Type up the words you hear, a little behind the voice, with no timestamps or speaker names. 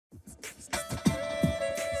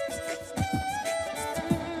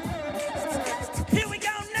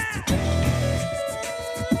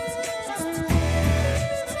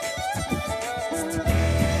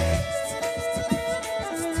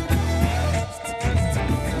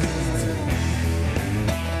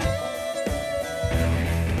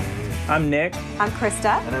I'm Nick. I'm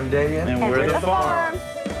Krista. And I'm Damien. And we're the Farm.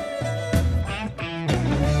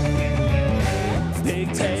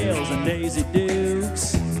 Pigtails and Daisy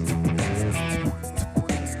Dukes,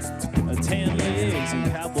 tan legs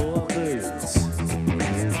and cowboy boots,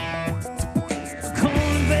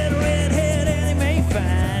 corn-fed redhead, and he may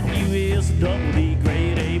find you is a double D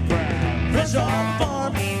grade A pride. Fresh off the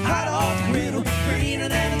farm, hot off the griddle, greener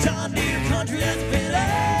than a John Deere country as a fiddle.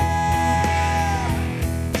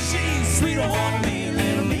 She's sweet on me, a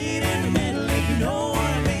little meat in the middle, if you know what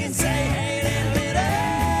I mean. Say hey, little little.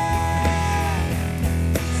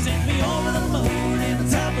 Send me over the moon in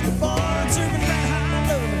the top of the barn, serving that high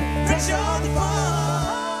loving, fresh off the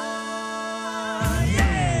farm.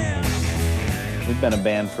 Yeah. We've been a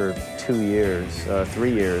band for 2 years,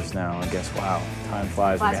 3 years now, I guess. Wow, time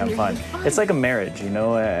flies when you're having fun. It's like a marriage, you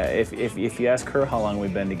know? If you ask her how long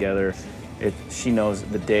we've been together, she knows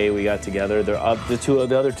the day we got together. The other two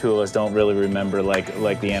of us don't really remember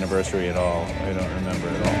like the anniversary at all. We don't remember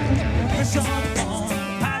at all. Fresh off the farm,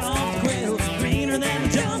 hot off the griddle, greener than a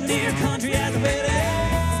John Deere country as a fiddle.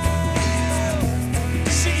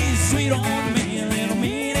 She's sweet on me, a little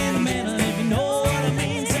meat in the middle, if you know what I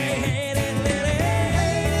mean. Say hey, little little.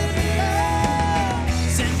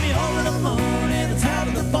 Send me over the moon at the top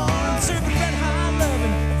of the barn, serving red hot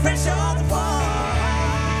loving, fresh off the farm.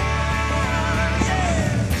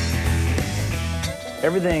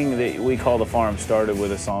 Everything that we call the Farm started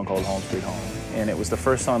with a song called Home Sweet Home, and it was the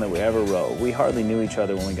first song that we ever wrote. We hardly knew each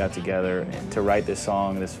other when we got together to write this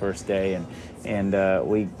song this first day, and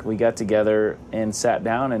we got together and sat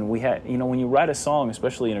down, and we had, you know, when you write a song,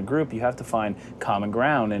 especially in a group, you have to find common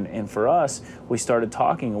ground, and for us, we started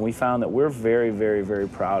talking, and we found that we're very, very, very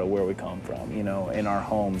proud of where we come from, you know, in our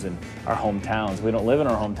homes and our hometowns. We don't live in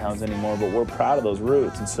our hometowns anymore, but we're proud of those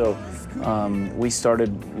roots, and so we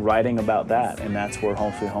started writing about that, and that's where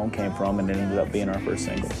Home Sweet Home came from, and it ended up being our first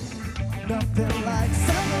single. Nothing like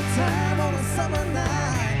summertime on a summer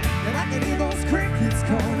night, and I can hear those crickets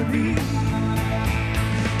calling me.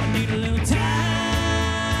 I need a little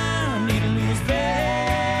time, need a little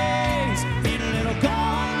space, need a little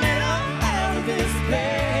calling out of this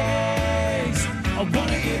place. I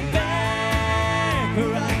wanna get back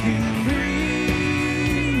where I can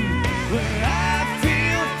breathe, where I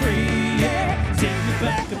feel free, yeah. Take me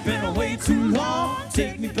back, I've been away too long.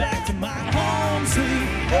 Take me back to my home sweet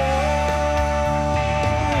home.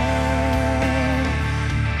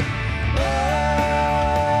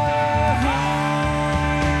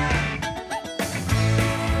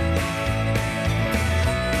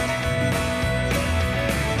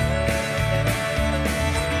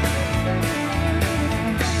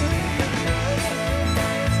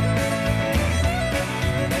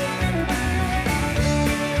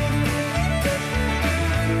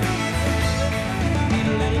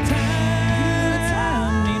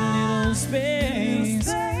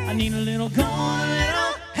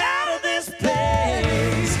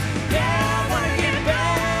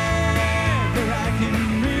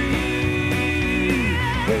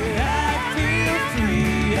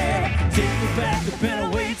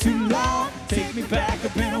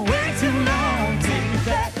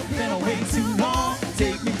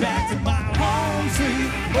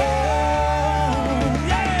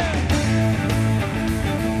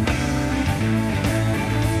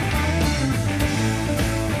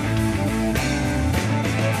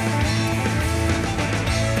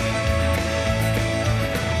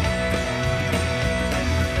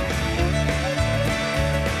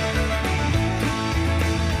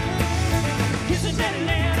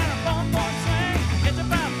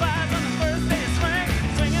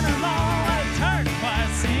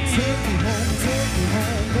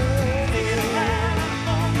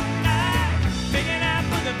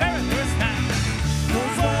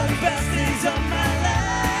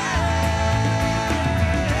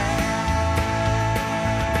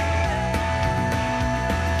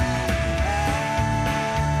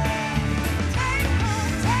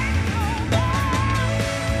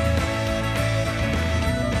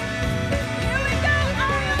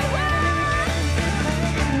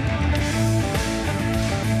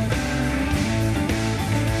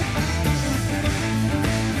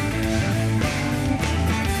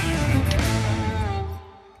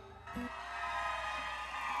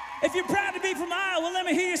 If you're proud to be from Iowa, let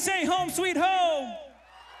me hear you say home sweet home.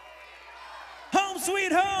 Home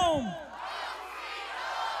sweet home.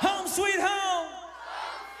 Home sweet home.